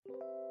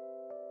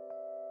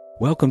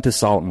Welcome to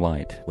Salt and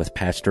Light with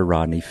Pastor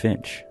Rodney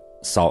Finch.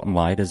 Salt and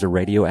Light is a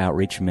radio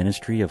outreach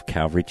ministry of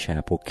Calvary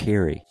Chapel,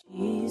 Cary.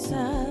 Jesus,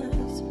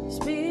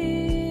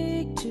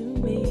 speak to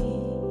me.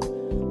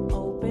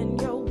 Open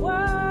your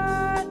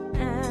word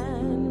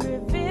and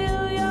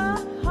reveal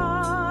your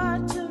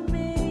heart to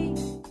me.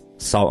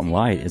 Salt and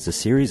Light is a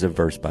series of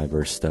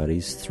verse-by-verse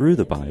studies through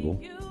the Bible,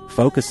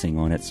 focusing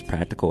on its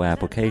practical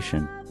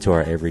application to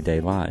our everyday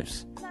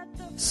lives.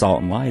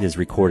 Salt and Light is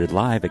recorded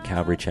live at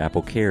Calvary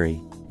Chapel, Cary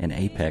in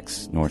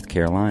Apex, North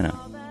Carolina.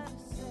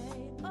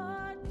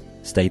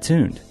 Stay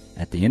tuned.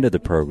 At the end of the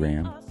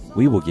program,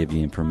 we will give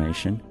you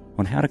information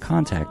on how to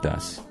contact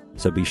us,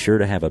 so be sure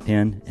to have a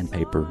pen and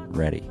paper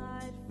ready.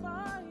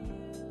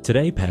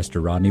 Today, Pastor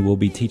Rodney will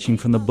be teaching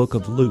from the book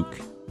of Luke,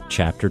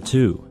 chapter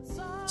 2.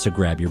 So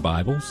grab your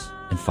Bibles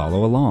and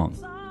follow along.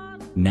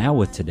 Now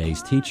with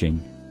today's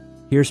teaching,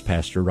 here's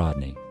Pastor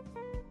Rodney.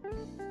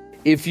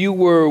 If you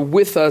were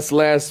with us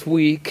last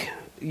week,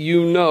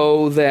 you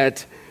know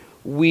that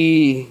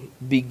we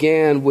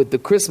began with the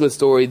Christmas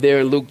story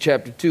there in Luke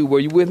chapter 2. Were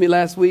you with me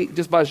last week?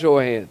 Just by show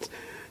of hands.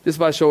 Just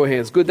by show of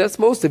hands. Good, that's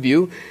most of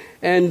you.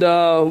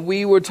 And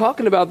we were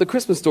talking about the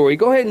Christmas story.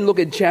 Go ahead and look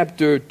at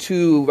chapter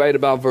 2, right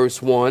about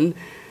verse 1,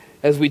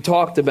 as we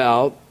talked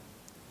about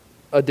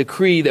a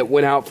decree that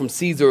went out from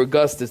Caesar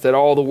Augustus that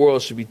all the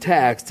world should be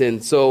taxed.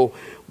 And so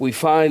we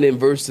find in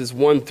verses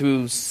 1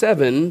 through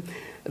 7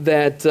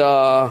 that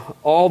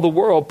all the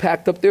world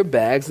packed up their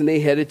bags and they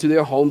headed to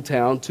their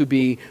hometown to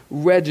be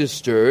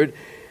registered.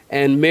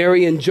 And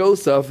Mary and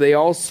Joseph, they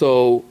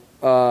also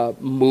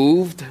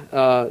moved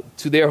to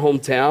their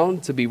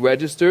hometown to be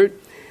registered.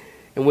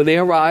 And when they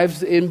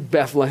arrived in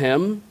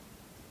Bethlehem,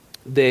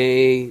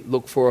 they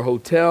looked for a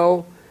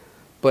hotel.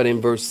 But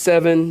in verse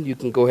 7, you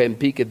can go ahead and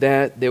peek at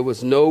that, there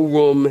was no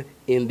room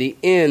in the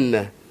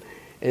inn.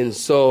 And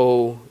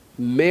so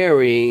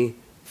Mary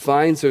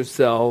finds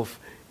herself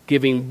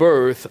giving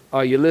birth,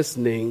 are you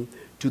listening,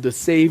 to the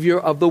Savior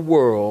of the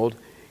world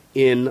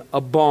in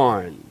a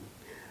barn.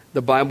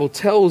 The Bible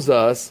tells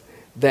us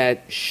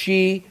that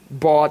she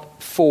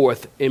brought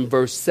forth in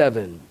verse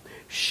 7.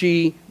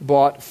 She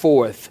brought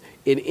forth.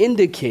 It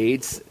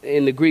indicates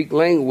in the Greek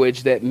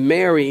language that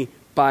Mary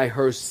by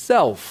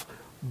herself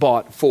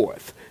brought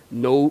forth.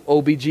 No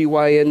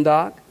OBGYN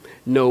doc,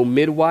 no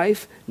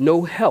midwife,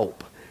 no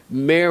help.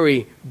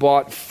 Mary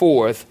brought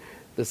forth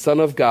the Son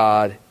of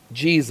God,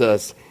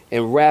 Jesus,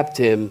 and wrapped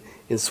him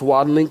in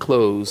swaddling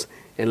clothes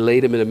and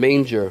laid him in a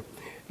manger.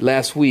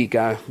 Last week,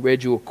 I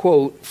read you a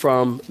quote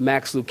from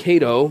Max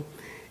Lucado,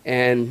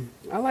 and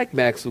I like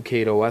Max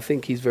Lucado. I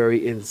think he's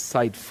very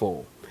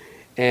insightful,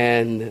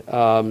 and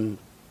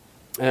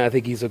I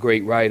think he's a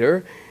great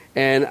writer.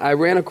 And I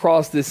ran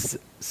across this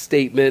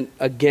statement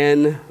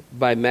again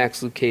by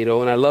Max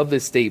Lucado, and I love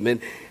this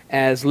statement,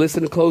 as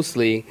listen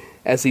closely,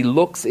 as he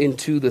looks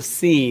into the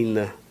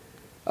scene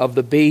of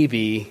the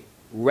baby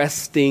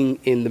resting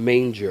in the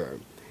manger.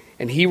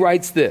 And he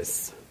writes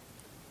this: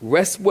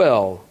 "Rest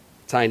well,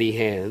 tiny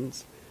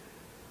hands,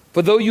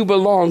 for though you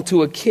belong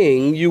to a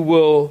king, you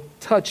will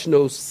touch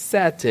no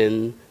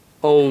satin,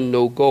 own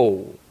no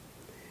gold.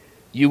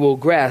 You will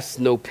grasp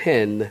no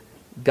pen,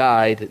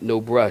 guide no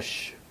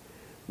brush.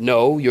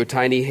 No, your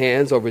tiny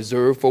hands are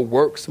reserved for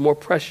works more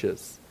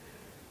precious,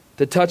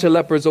 to touch a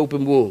leper's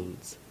open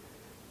wounds,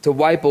 to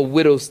wipe a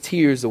widow's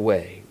tears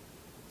away,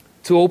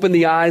 to open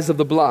the eyes of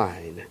the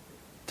blind,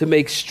 to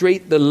make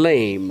straight the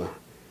lame,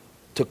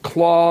 to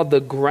claw the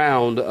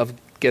ground of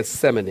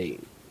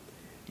Gethsemane.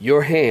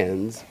 Your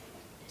hands,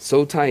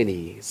 so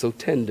tiny, so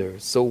tender,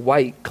 so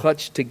white,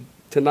 clutched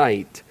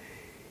tonight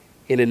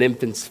in an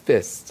infant's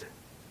fist.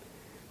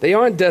 They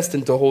aren't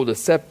destined to hold a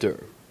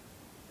scepter,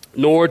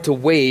 nor to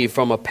wave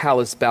from a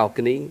palace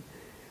balcony.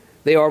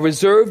 They are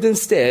reserved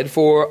instead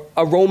for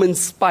a Roman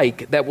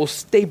spike that will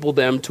staple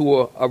them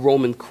to a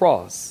Roman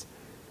cross.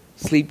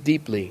 Sleep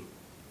deeply,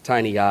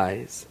 tiny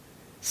eyes.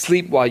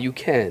 Sleep while you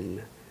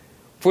can,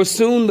 for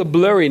soon the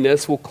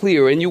blurriness will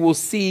clear and you will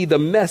see the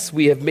mess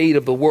we have made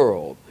of the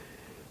world.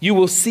 You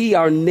will see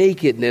our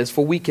nakedness,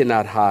 for we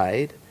cannot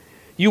hide.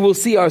 You will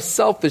see our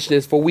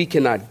selfishness, for we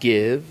cannot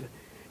give.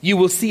 You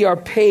will see our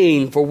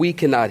pain, for we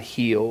cannot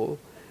heal.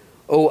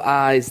 O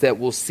eyes that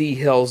will see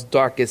hell's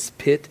darkest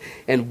pit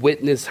and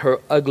witness her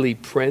ugly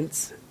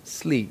prints,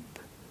 sleep,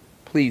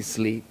 please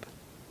sleep.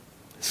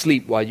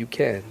 Sleep while you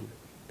can.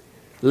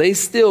 Lay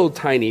still,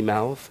 tiny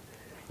mouth.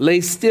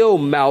 Lay still,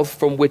 mouth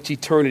from which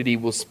eternity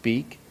will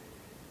speak.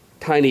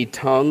 Tiny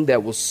tongue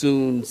that will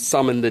soon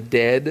summon the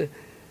dead,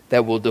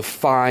 that will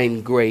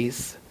define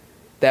grace,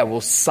 that will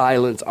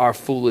silence our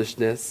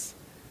foolishness.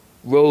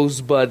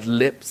 Rosebud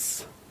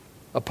lips,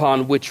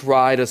 upon which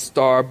ride a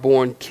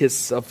star-born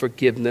kiss of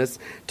forgiveness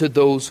to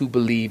those who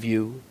believe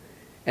you,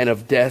 and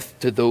of death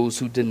to those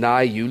who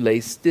deny you,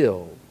 lay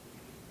still.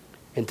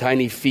 And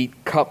tiny feet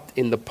cupped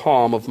in the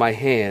palm of my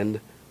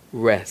hand,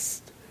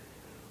 rest.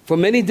 For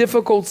many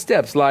difficult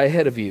steps lie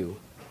ahead of you.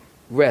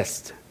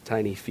 Rest,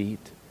 tiny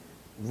feet.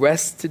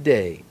 Rest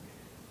today,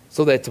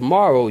 so that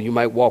tomorrow you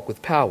might walk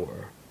with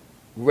power.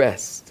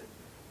 Rest,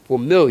 for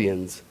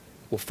millions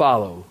will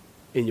follow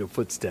in your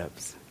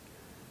footsteps.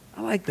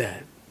 I like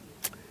that.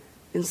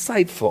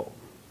 Insightful.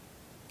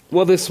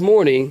 Well, this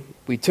morning,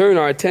 we turn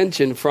our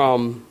attention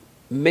from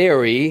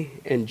Mary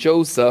and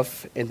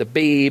Joseph and the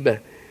babe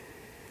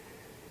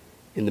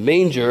in the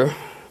manger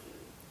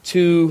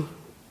to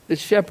the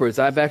shepherds.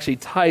 I've actually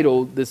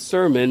titled this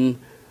sermon,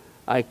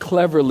 I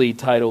cleverly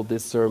titled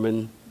this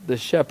sermon, The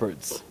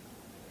Shepherds.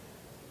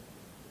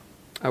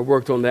 I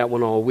worked on that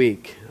one all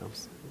week.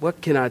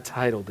 What can I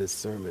title this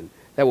sermon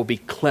that will be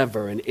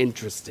clever and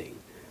interesting?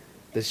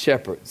 The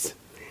Shepherds.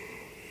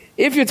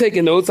 If you're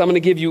taking notes, I'm going to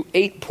give you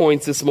 8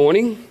 points this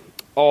morning,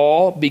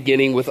 all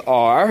beginning with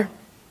R.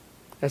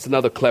 That's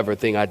another clever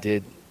thing I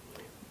did.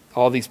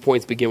 All these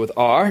points begin with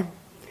R.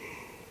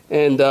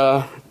 And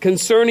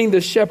concerning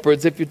the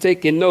shepherds, if you're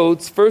taking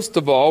notes, first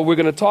of all, we're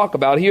going to talk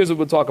about, here's what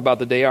we'll talk about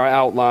today, our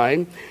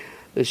outline.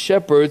 The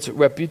shepherd's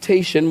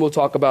reputation, we'll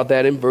talk about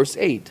that in verse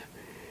 8.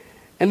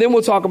 And then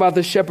we'll talk about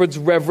the shepherd's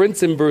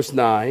reverence in verse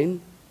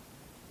 9.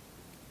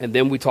 And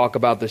then we talk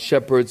about the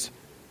shepherd's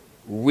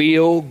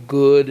real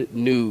good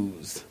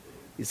news.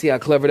 You see how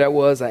clever that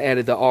was? I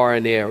added the R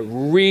in there.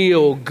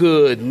 Real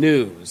good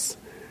news.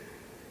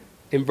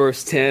 In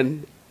verse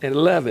 10 and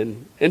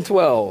 11 and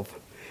 12.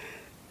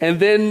 And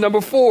then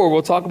number 4,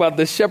 we'll talk about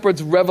the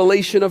shepherd's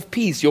revelation of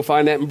peace. You'll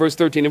find that in verse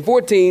 13 and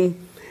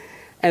 14.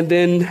 And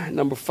then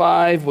number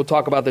 5, we'll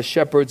talk about the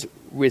shepherd's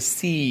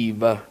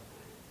receive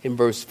in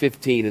verse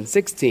 15 and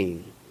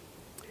 16.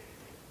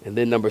 And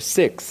then number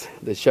 6,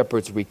 the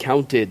shepherds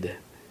recounted,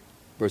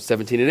 verse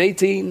 17 and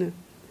 18.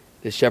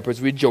 The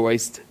shepherds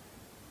rejoiced,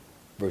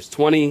 verse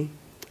 20.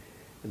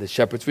 And the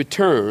shepherds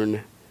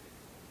return,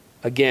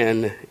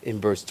 again in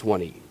verse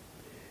 20.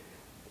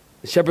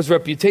 The shepherd's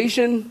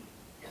reputation,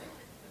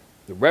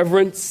 the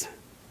reverence,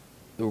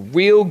 the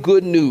real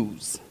good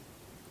news,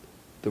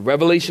 the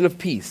revelation of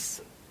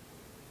peace.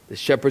 The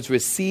shepherds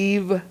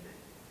receive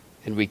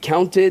and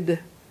recounted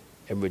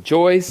and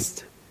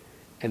rejoiced,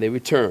 and they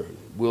return.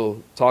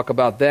 We'll talk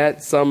about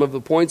that. Some of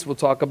the points we'll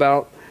talk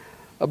about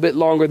a bit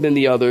longer than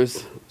the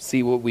others.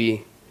 See what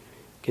we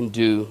can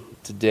do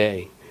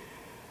today.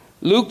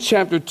 Luke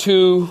chapter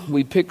 2,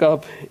 we pick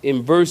up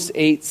in verse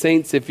 8.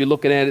 Saints, if you're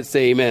looking at it,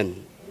 say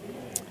amen.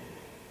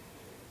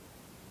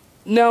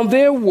 Now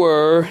there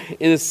were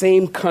in the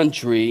same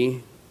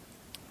country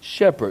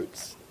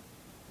shepherds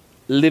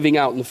living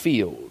out in the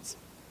fields,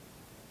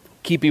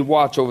 keeping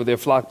watch over their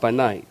flock by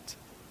night.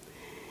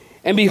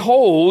 And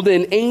behold,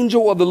 an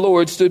angel of the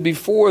Lord stood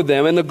before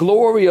them, and the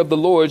glory of the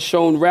Lord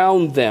shone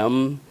round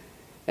them,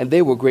 and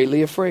they were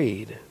greatly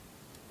afraid.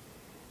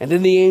 And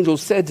then the angel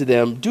said to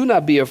them, "Do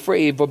not be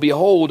afraid, for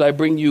behold, I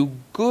bring you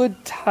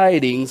good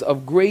tidings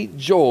of great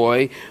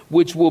joy,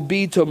 which will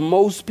be to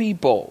most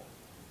people."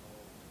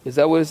 Is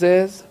that what it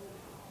says?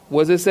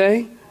 What does it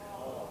say?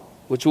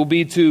 Which will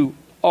be to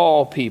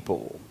all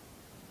people.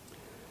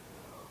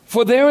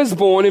 For there is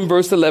born in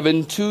verse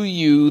 11 to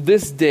you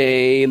this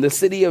day in the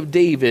city of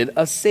David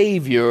a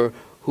Savior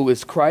who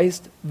is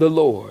Christ the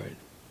Lord.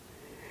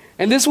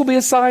 And this will be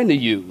a sign to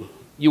you.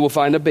 You will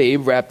find a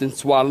babe wrapped in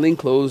swaddling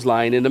clothes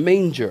lying in a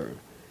manger.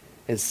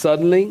 And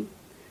suddenly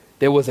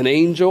there was an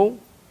angel,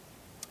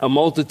 a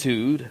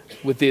multitude,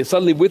 with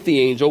the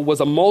angel was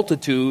a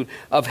multitude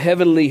of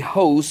heavenly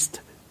hosts,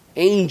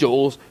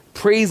 angels,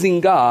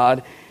 praising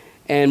God.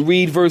 And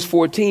read verse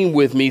 14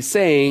 with me,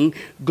 saying,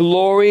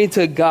 "Glory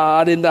to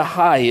God in the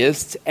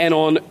highest, and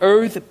on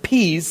earth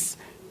peace,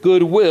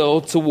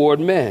 goodwill toward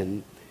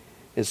men."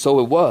 And so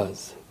it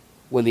was,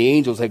 when the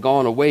angels had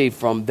gone away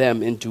from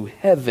them into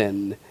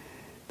heaven,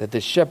 that the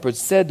shepherds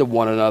said to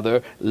one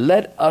another,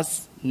 "Let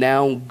us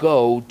now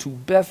go to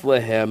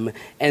Bethlehem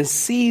and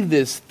see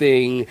this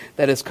thing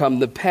that has come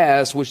to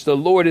pass, which the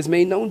Lord has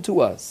made known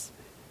to us."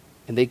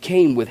 And they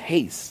came with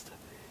haste.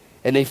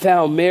 And they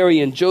found Mary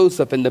and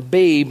Joseph and the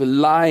babe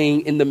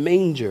lying in the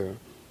manger.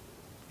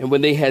 And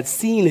when they had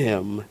seen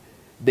him,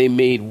 they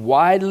made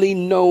widely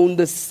known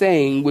the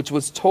saying which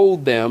was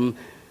told them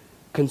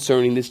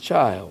concerning this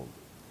child.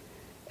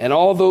 And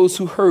all those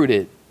who heard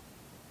it,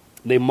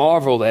 they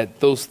marveled at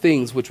those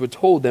things which were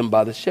told them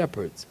by the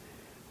shepherds.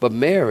 But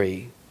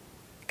Mary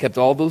kept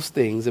all those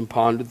things and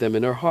pondered them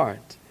in her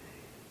heart.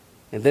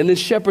 And then the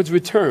shepherds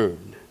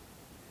returned.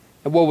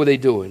 And what were they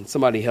doing?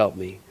 Somebody help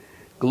me.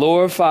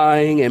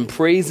 Glorifying and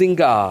praising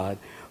God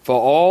for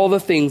all the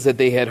things that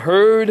they had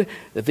heard,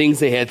 the things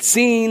they had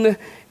seen,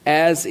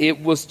 as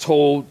it was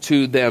told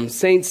to them.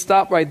 Saints,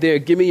 stop right there.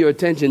 Give me your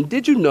attention.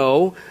 Did you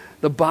know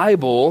the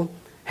Bible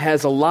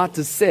has a lot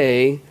to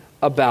say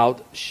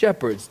about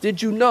shepherds?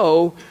 Did you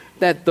know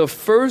that the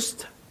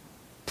first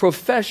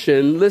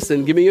profession,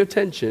 listen, give me your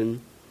attention,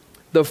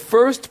 the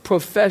first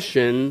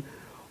profession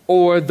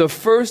or the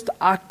first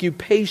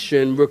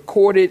occupation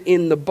recorded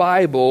in the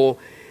Bible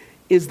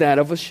is that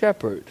of a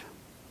shepherd?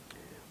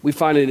 We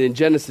find it in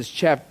Genesis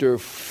chapter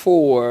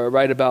 4,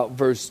 right about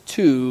verse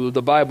 2.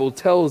 The Bible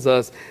tells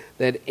us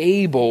that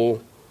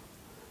Abel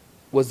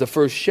was the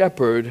first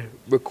shepherd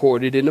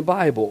recorded in the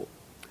Bible.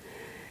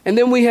 And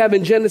then we have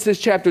in Genesis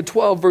chapter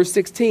 12, verse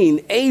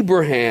 16,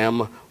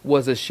 Abraham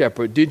was a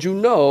shepherd. Did you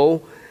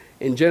know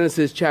In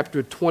Genesis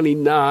chapter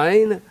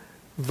 29,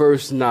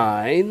 verse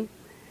 9,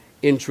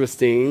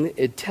 interesting,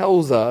 it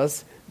tells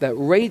us that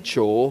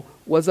Rachel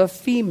was a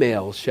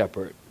female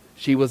shepherd.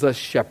 She was a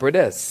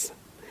shepherdess.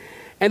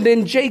 And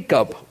then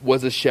Jacob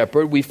was a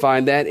shepherd. We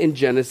find that in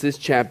Genesis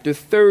chapter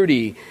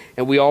 30.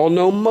 And we all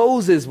know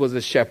Moses was a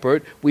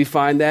shepherd. We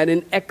find that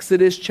in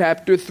Exodus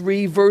chapter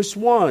 3, verse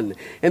 1.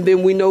 And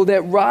then we know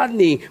that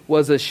Rodney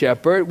was a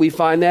shepherd. We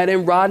find that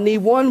in Rodney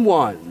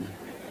 1:1.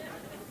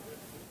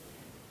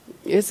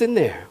 It's in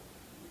there.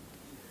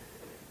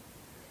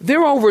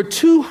 There are over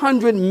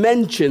 200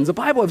 mentions. The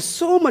Bible has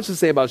so much to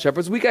say about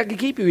shepherds. We could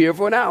keep you here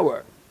for an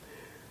hour.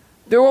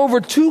 There are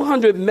over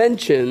 200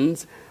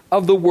 mentions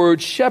of the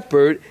word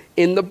shepherd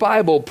in the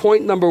Bible.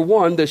 Point number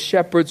one, the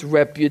shepherd's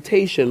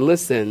reputation.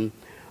 Listen,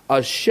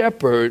 a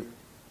shepherd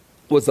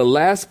was the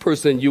last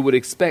person you would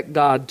expect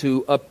God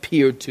to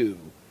appear to.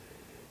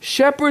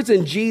 Shepherds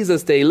in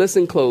Jesus' day,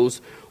 listen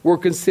close, were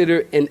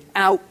considered an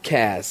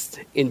outcast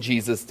in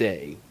Jesus'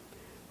 day.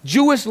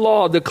 Jewish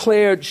law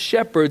declared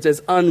shepherds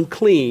as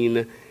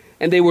unclean,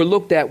 and they were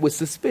looked at with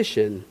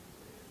suspicion.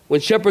 When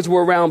shepherds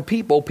were around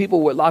people, people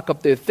would lock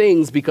up their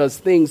things because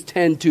things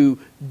tend to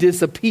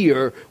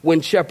disappear when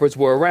shepherds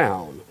were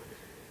around.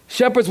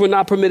 Shepherds were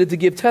not permitted to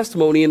give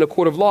testimony in a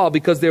court of law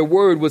because their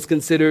word was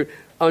considered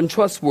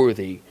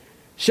untrustworthy.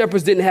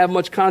 Shepherds didn't have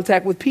much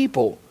contact with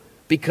people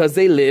because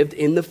they lived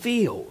in the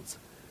fields.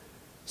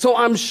 So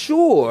I'm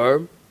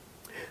sure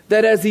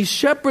that as these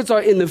shepherds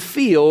are in the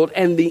field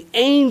and the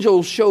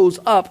angel shows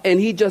up and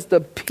he just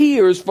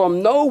appears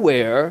from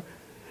nowhere,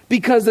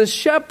 because the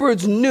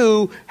shepherds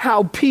knew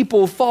how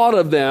people thought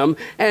of them,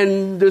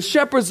 and the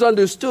shepherds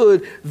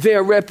understood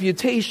their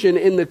reputation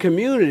in the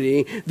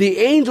community. The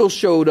angel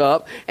showed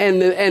up,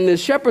 and the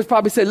shepherds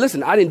probably said,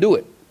 listen, I didn't do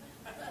it.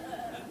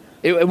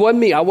 It wasn't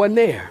me. I wasn't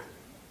there.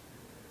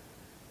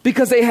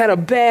 Because they had a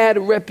bad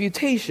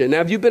reputation.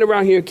 Now, if you've been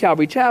around here at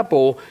Calvary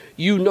Chapel,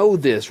 you know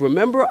this.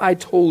 Remember I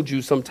told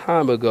you some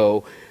time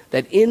ago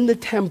that in the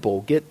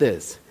temple, get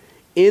this,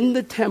 in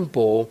the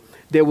temple,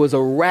 there was a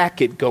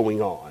racket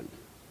going on.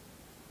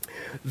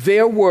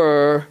 There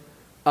were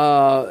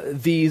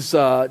these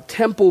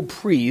temple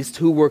priests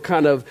who were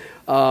kind of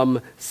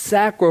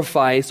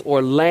sacrifice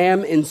or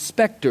lamb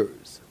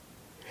inspectors.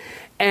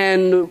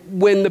 And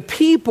when the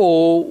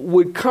people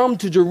would come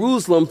to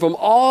Jerusalem from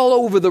all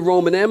over the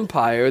Roman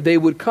Empire, they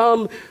would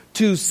come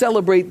to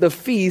celebrate the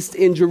feast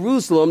in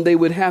Jerusalem. They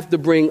would have to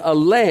bring a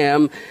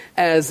lamb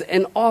as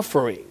an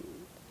offering.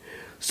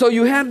 So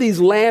you have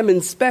these lamb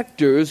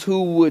inspectors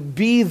who would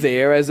be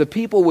there as the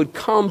people would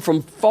come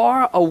from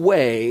far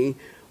away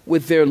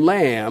with their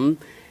lamb,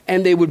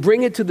 and they would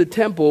bring it to the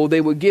temple. They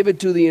would give it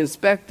to the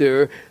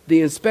inspector.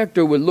 The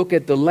inspector would look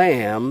at the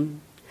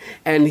lamb,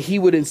 and he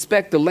would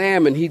inspect the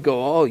lamb, and he'd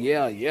go, oh,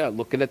 yeah,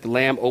 looking at the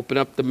lamb, open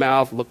up the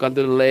mouth, look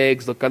under the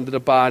legs, look under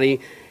the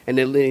body, and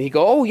then he'd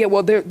go, oh, yeah,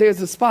 well,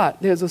 there's a spot.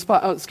 There's a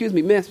spot. Oh, excuse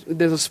me, miss,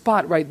 there's a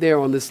spot right there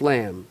on this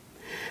lamb.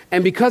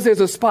 And because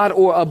there's a spot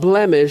or a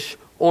blemish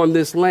on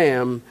this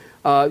lamb,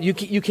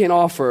 you can't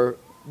offer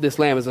this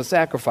lamb as a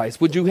sacrifice.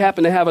 Would you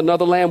happen to have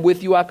another lamb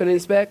with you I could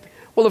inspect?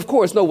 Well, of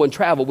course, no one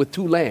traveled with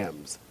two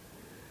lambs.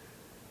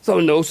 So,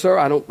 no, sir,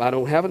 I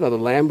don't have another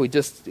lamb. We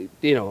just,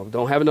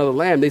 don't have another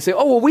lamb. They say,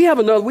 oh, well,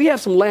 we have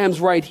some lambs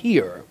right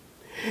here.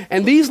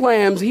 And these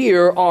lambs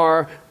here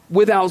are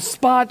without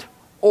spot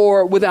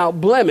or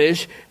without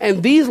blemish.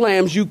 And these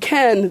lambs you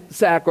can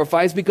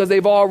sacrifice because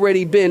they've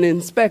already been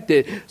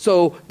inspected.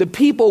 So the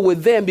people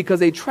with them, because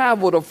they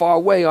traveled a far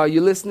way, are you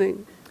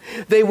listening?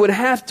 They would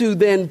have to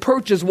then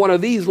purchase one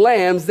of these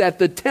lambs that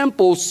the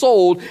temple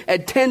sold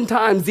at 10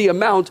 times the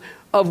amount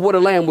of what a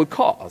lamb would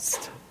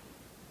cost.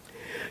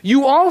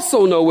 You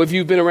also know, if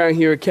you've been around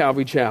here at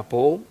Calvary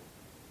Chapel,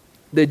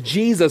 that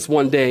Jesus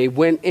one day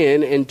went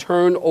in and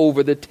turned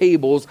over the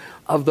tables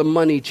of the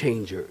money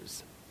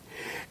changers.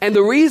 And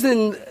the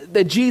reason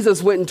that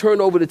Jesus went and turned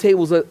over the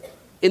tables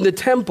in the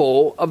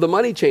temple of the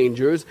money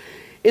changers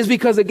is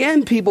because,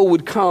 again, people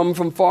would come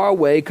from far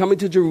away, coming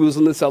to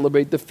Jerusalem to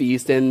celebrate the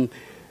feast, and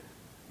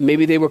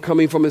maybe they were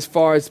coming from as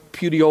far as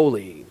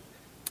Puteoli.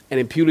 And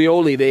in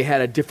Puteoli, they had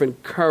a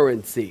different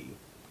currency.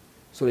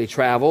 So they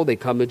travel, they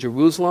come to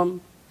Jerusalem.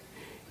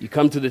 You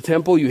come to the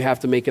temple, you have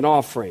to make an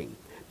offering.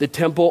 The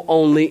temple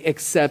only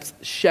accepts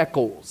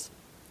shekels.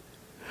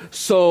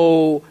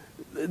 So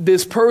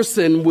this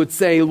person would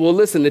say, well,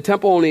 listen, the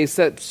temple only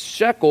accepts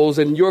shekels,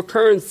 and your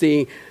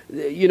currency,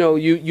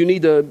 you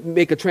need to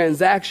make a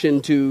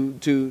transaction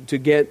to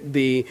get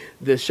the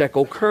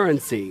shekel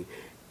currency.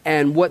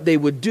 And what they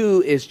would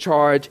do is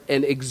charge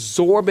an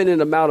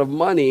exorbitant amount of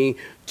money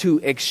to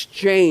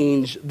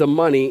exchange the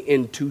money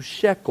into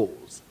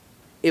shekels.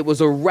 It was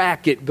a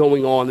racket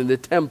going on in the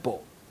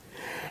temple.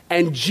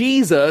 And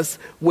Jesus,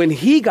 when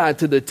he got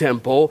to the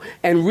temple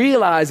and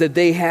realized that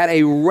they had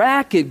a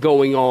racket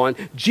going on,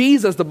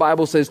 Jesus, the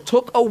Bible says,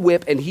 took a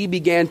whip and he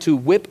began to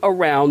whip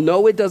around.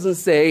 No, it doesn't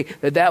say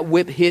that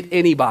whip hit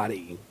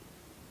anybody.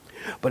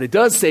 But it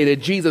does say that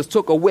Jesus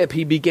took a whip.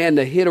 He began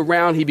to hit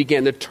around. He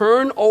began to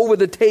turn over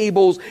the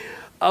tables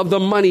of the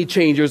money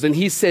changers, and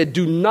he said,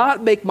 do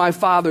not make my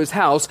Father's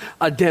house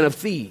a den of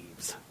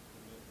thieves.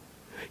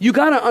 You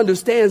got to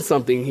understand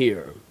something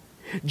here.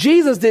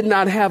 Jesus did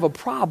not have a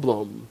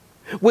problem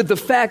with the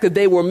fact that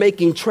they were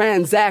making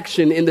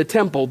transaction in the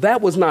temple.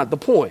 That was not the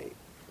point.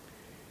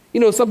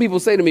 You know, some people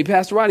say to me,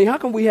 Pastor Rodney, how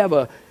come we have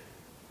a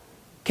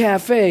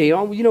cafe?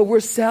 You know, we're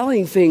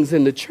selling things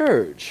in the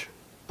church.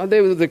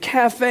 There was a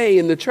cafe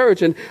in the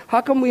church, and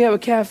how come we have a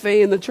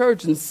cafe in the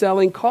church and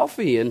selling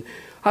coffee? And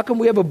how come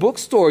we have a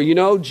bookstore? You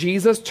know,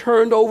 Jesus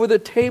turned over the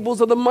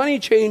tables of the money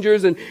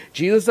changers, and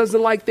Jesus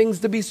doesn't like things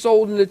to be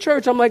sold in the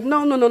church. I'm like, no.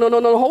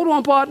 Hold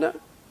on, partner.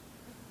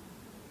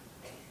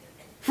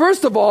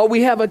 First of all,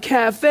 we have a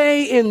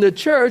cafe in the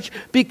church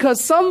because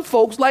some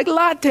folks like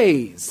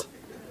lattes.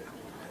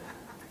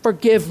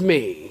 Forgive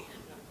me.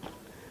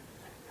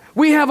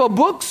 We have a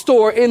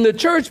bookstore in the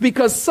church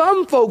because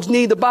some folks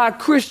need to buy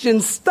Christian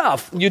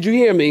stuff. Did you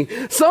hear me?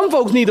 Some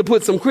folks need to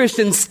put some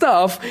Christian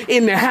stuff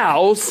in the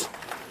house.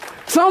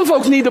 Some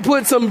folks need to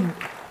put some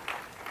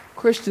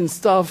Christian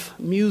stuff,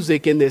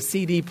 music in their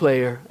CD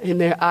player, in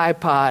their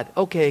iPod.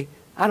 Okay,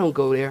 I don't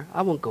go there.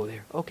 I won't go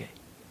there. Okay.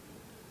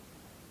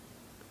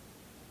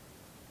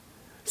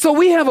 So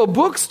we have a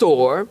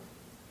bookstore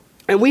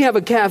and we have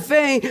a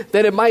cafe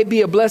that it might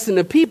be a blessing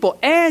to people.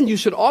 And you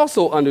should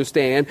also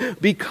understand,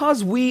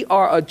 because we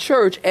are a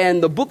church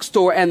and the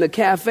bookstore and the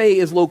cafe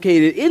is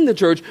located in the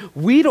church,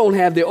 we don't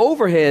have the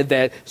overhead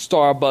that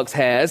Starbucks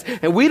has,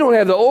 and we don't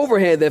have the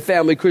overhead that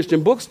Family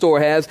Christian Bookstore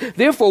has.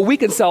 Therefore, we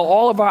can sell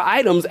all of our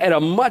items at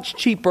a much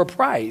cheaper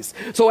price.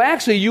 So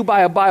actually, you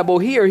buy a Bible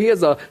here,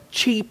 here's a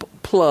cheap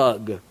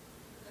plug.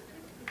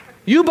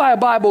 You buy a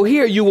Bible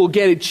here, you will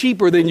get it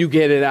cheaper than you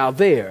get it out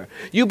there.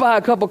 You buy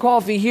a cup of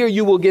coffee here,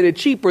 you will get it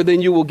cheaper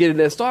than you will get it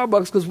at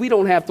Starbucks because we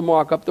don't have to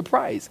mark up the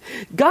price.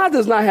 God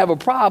does not have a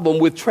problem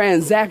with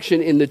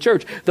transaction in the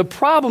church. The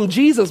problem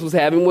Jesus was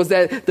having was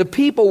that the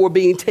people were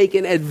being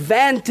taken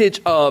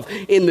advantage of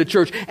in the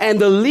church. And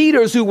the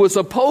leaders who were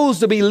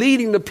supposed to be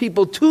leading the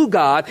people to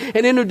God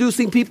and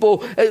introducing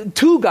people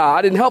to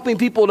God and helping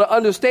people to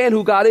understand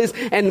who God is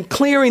and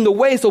clearing the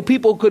way so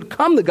people could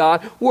come to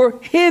God were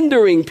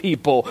hindering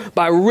people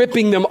by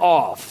ripping them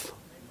off.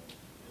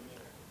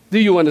 Do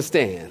you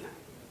understand?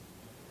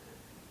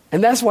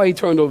 And that's why he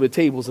turned over the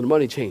tables and the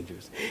money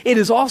changers. It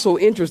is also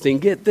interesting,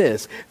 get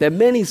this, that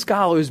many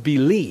scholars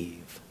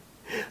believe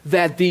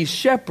that these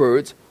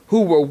shepherds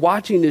who were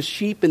watching the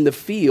sheep in the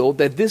field,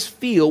 that this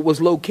field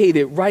was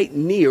located right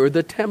near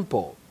the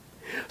temple.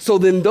 So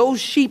then those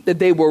sheep that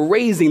they were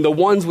raising, the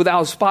ones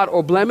without spot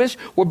or blemish,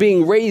 were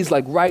being raised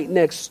like right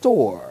next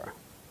door.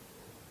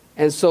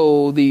 And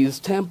so these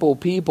temple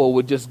people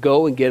would just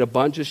go and get a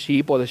bunch of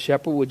sheep, or the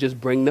shepherd would just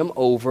bring them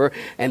over,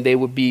 and they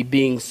would be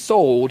being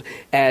sold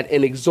at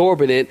an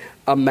exorbitant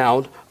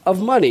amount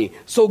of money.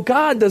 So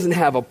God doesn't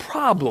have a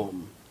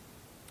problem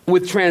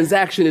with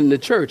transaction in the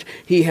church.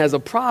 He has a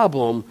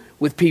problem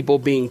with people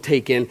being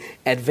taken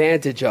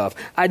advantage of.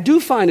 I do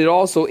find it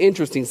also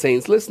interesting,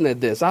 saints, listen to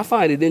this. I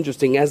find it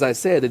interesting, as I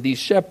said, that these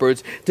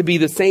shepherds to be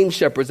the same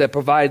shepherds that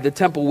provided the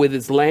temple with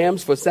its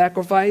lambs for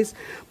sacrifice.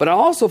 But I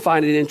also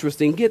find it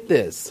interesting, get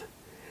this,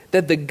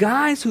 that the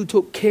guys who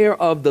took care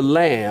of the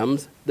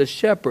lambs, the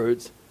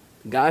shepherds,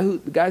 the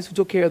guys who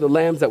took care of the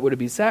lambs that were to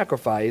be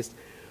sacrificed,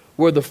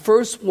 were the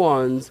first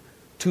ones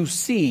to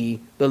see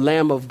the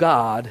Lamb of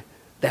God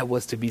that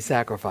was to be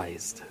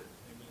sacrificed.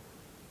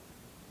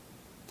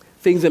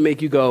 Things that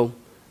make you go,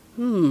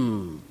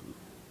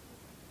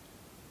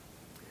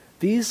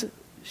 These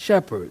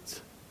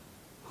shepherds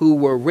who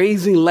were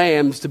raising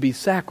lambs to be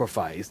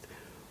sacrificed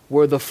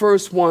were the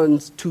first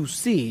ones to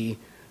see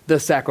the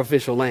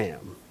sacrificial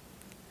lamb,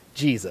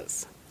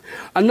 Jesus.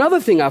 Another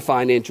thing I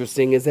find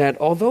interesting is that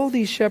although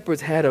these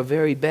shepherds had a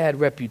very bad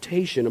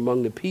reputation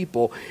among the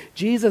people,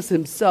 Jesus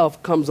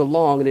himself comes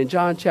along, and in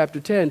John chapter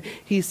 10,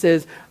 he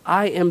says,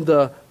 I am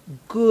the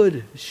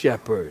good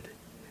shepherd.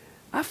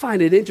 I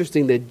find it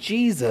interesting that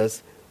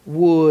Jesus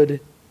would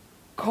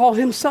call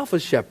himself a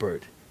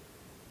shepherd,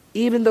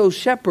 even though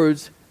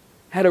shepherds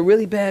had a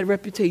really bad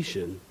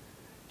reputation.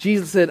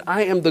 Jesus said,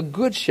 I am the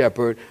good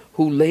shepherd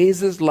who lays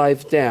his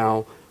life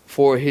down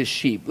for his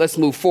sheep. Let's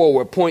move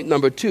forward. Point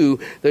number 2,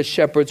 the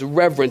shepherd's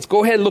reverence.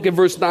 Go ahead and look at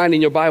verse 9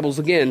 in your Bibles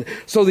again.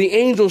 So the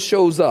angel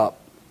shows up,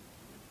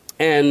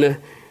 and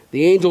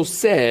the angel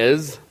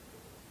says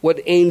what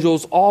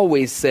angels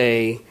always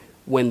say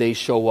when they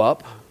show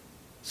up.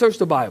 Search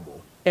the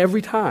Bible.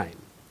 Every time.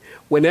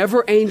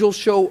 Whenever angels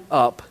show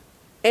up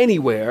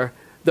anywhere,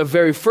 the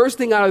very first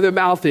thing out of their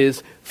mouth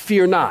is,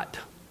 fear not.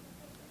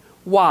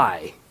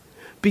 Why?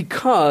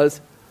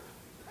 Because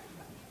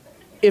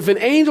if an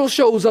angel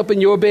shows up in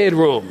your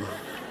bedroom,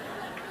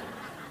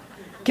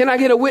 can I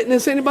get a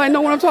witness? Anybody know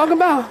what I'm talking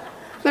about?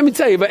 Let me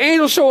tell you, if an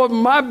angel show up in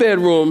my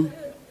bedroom,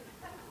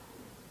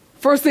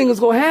 first thing that's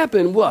going to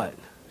happen, what?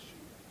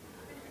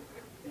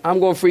 I'm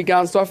going to freak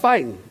out and start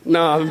fighting.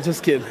 No, I'm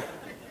just kidding.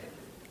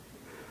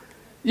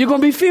 You're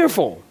going to be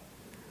fearful.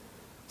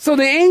 So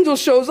the angel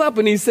shows up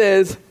and he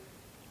says,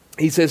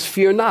 he says,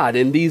 fear not.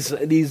 And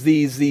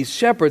these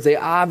shepherds, they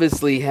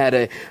obviously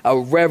had a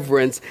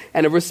reverence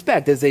and a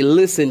respect as they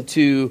listened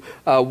to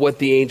what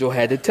the angel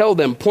had to tell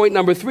them. Point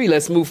number 3,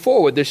 let's move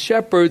forward. The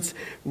shepherds'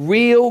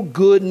 real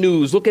good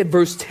news. Look at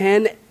verse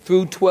 10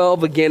 through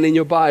 12 again in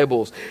your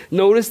Bibles.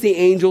 Notice the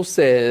angel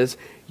says,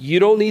 you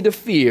don't need to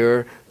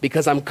fear,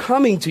 because I'm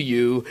coming to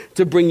you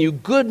to bring you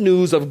good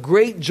news of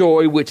great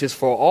joy, which is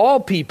for all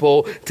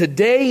people.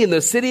 Today in the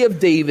city of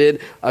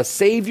David, a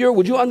Savior,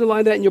 would you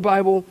underline that in your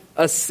Bible?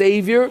 A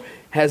Savior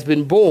has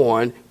been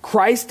born.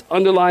 Christ,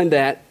 underline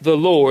that. The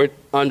Lord,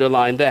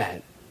 underline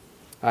that.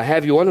 I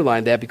have you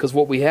underline that because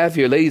what we have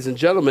here, ladies and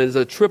gentlemen, is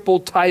a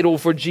triple title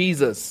for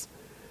Jesus.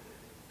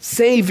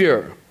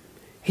 Savior.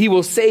 He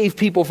will save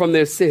people from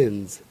their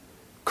sins.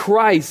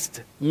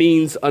 Christ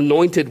means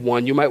anointed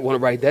one. You might want to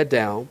write that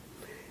down.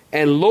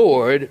 And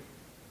Lord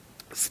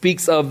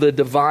speaks of the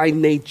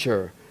divine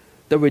nature,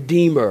 the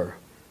Redeemer,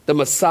 the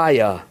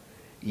Messiah,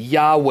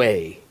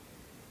 Yahweh.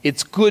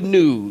 It's good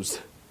news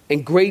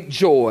and great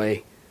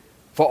joy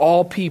for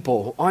all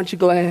people. Aren't you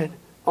glad?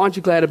 Aren't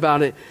you glad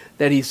about it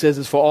that he says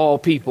it's for all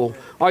people?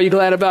 Are you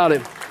glad about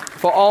it?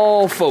 For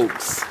all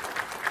folks.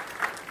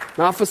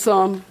 Not for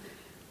some.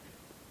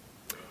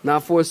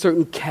 Not for a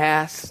certain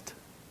caste.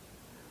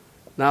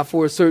 Not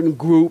for a certain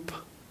group.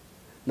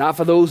 Not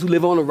for those who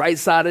live on the right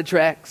side of the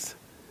tracks.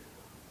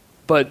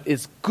 But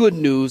it's good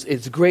news,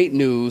 it's great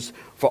news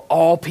for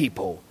all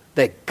people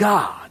that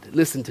God,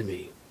 listen to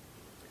me,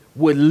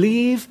 would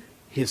leave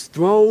his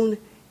throne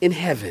in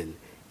heaven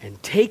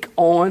and take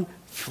on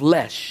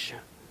flesh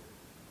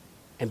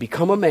and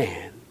become a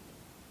man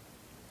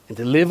and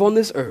to live on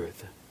this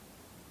earth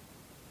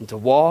and to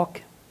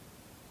walk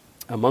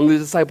among the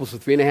disciples for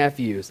 3.5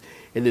 years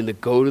and then to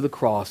go to the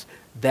cross.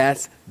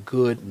 That's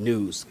good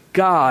news.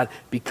 God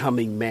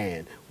becoming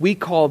man. We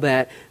call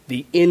that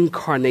the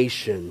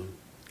incarnation.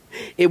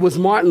 It was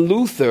Martin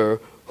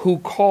Luther who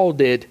called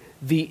it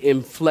the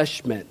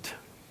enfleshment.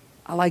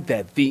 I like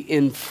that, the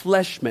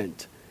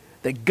enfleshment.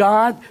 That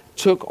God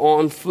took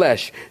on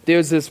flesh.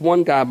 There's this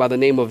one guy by the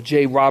name of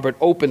J. Robert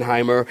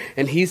Oppenheimer,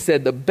 and he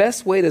said the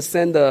best way to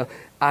send an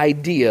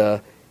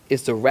idea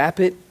is to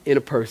wrap it in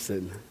a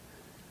person.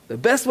 The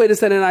best way to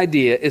send an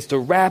idea is to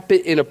wrap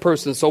it in a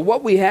person. So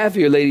what we have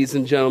here, ladies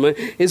and gentlemen,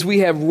 is we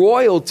have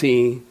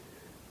royalty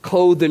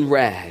clothed in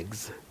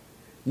rags.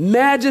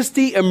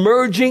 Majesty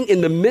emerging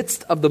in the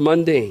midst of the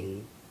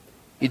mundane.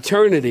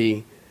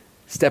 Eternity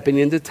stepping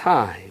into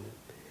time.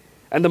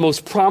 And the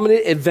most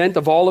prominent event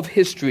of all of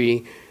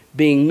history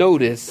being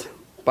noticed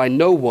by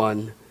no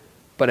one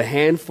but a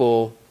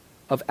handful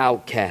of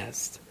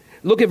outcasts.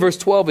 Look at verse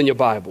 12 in your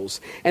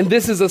Bibles. And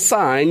this is a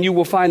sign: you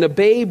will find a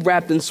babe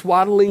wrapped in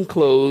swaddling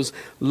clothes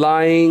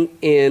lying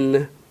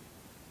in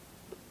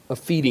a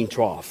feeding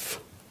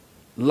trough.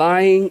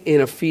 Lying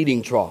in a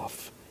feeding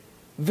trough.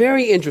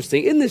 Very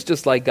interesting. Isn't this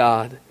just like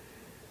God?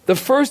 The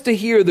first to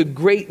hear the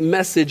great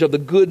message of the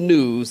good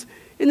news.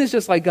 Isn't this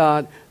just like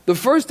God? The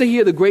first to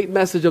hear the great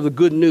message of the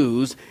good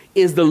news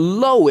is the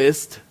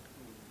lowest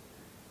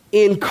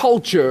in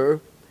culture,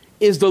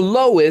 is the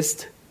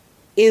lowest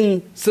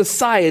in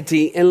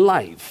society and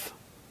life.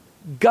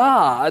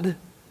 God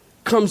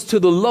comes to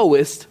the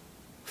lowest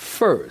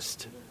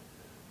first.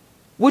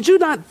 Would you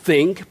not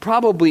think,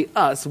 probably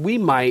us, we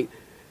might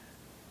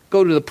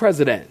go to the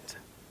president,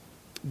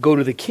 go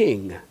to the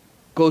king,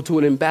 go to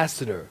an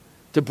ambassador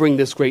to bring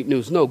this great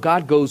news? No,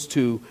 God goes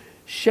to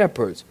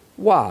shepherds.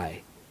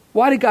 Why?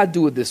 Why did God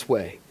do it this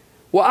way?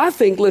 Well, I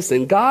think,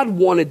 listen, God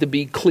wanted to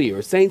be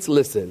clear. Saints,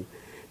 listen.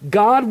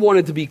 God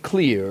wanted to be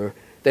clear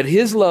that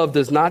his love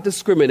does not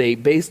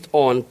discriminate based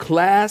on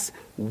class,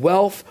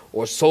 wealth,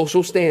 or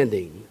social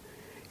standing.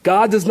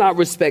 God does not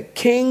respect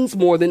kings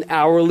more than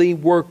hourly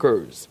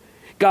workers.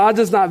 God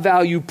does not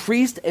value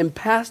priests and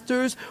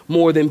pastors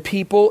more than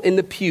people in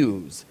the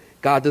pews.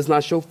 God does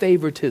not show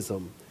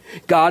favoritism.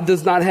 God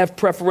does not have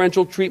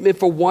preferential treatment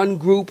for one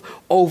group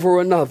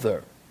over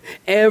another.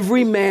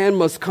 Every man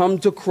must come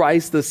to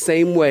Christ the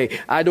same way.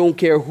 I don't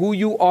care who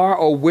you are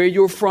or where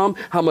you're from,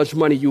 how much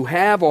money you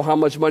have or how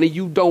much money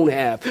you don't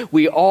have.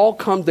 We all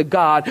come to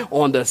God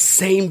on the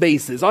same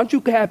basis. Aren't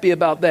you happy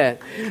about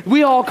that?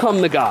 We all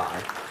come to God.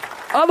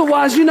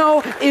 Otherwise, you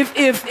know,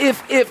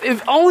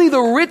 if only the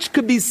rich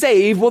could be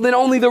saved, well, then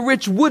only the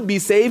rich would be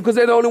saved because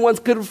they're the only ones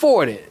who could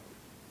afford it.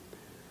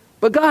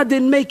 But God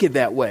didn't make it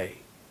that way.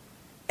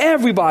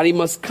 Everybody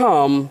must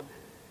come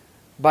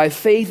by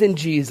faith in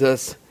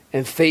Jesus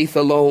and faith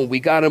alone.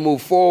 We got to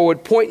move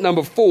forward. Point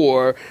number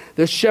 4,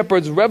 the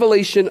shepherd's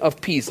revelation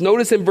of peace.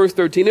 Notice in verse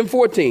 13 and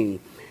 14.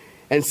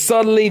 And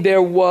suddenly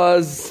there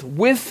was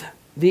with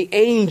the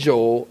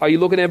angel. Are you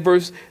looking at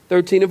verse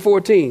 13 and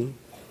 14?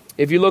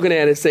 If you're looking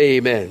at it, say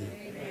amen.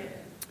 Amen.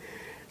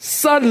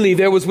 Suddenly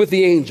there was with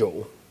the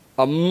angel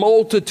a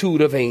multitude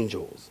of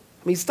angels.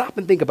 I mean, stop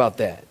and think about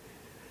that.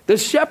 The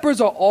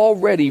shepherds are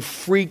already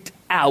freaked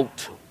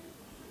out.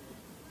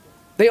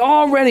 They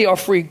already are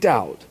freaked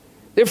out.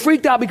 They're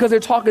freaked out because they're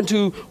talking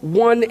to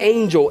one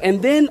angel.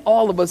 And then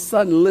all of a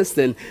sudden,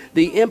 listen,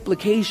 the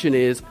implication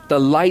is the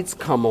lights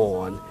come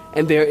on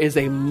and there is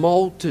a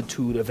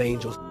multitude of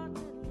angels.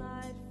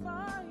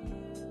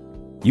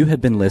 You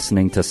have been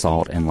listening to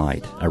Salt and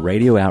Light, a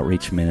radio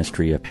outreach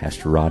ministry of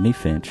Pastor Rodney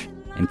Finch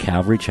in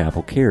Calvary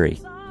Chapel, Cary,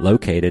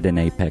 located in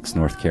Apex,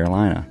 North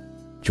Carolina.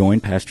 Join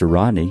Pastor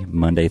Rodney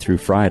Monday through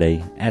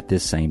Friday at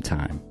this same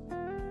time.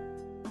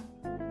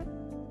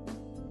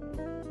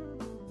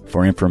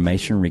 For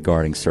information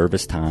regarding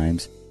service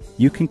times,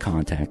 you can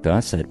contact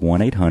us at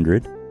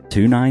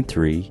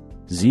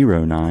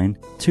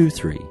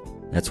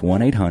 1-800-293-0923. That's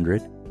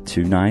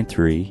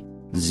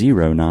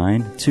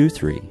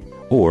 1-800-293-0923.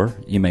 Or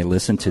you may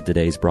listen to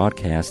today's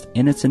broadcast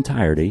in its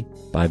entirety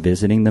by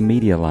visiting the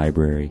media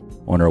library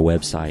on our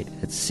website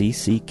at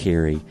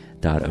cccary.org.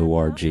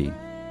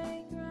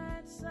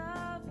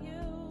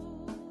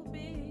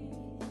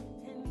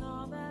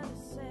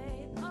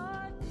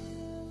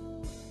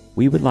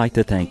 We would like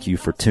to thank you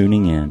for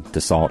tuning in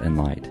to Salt and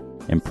Light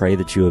and pray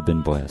that you have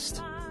been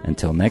blessed.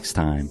 Until next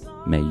time,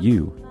 may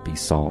you be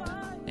salt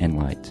and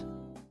light.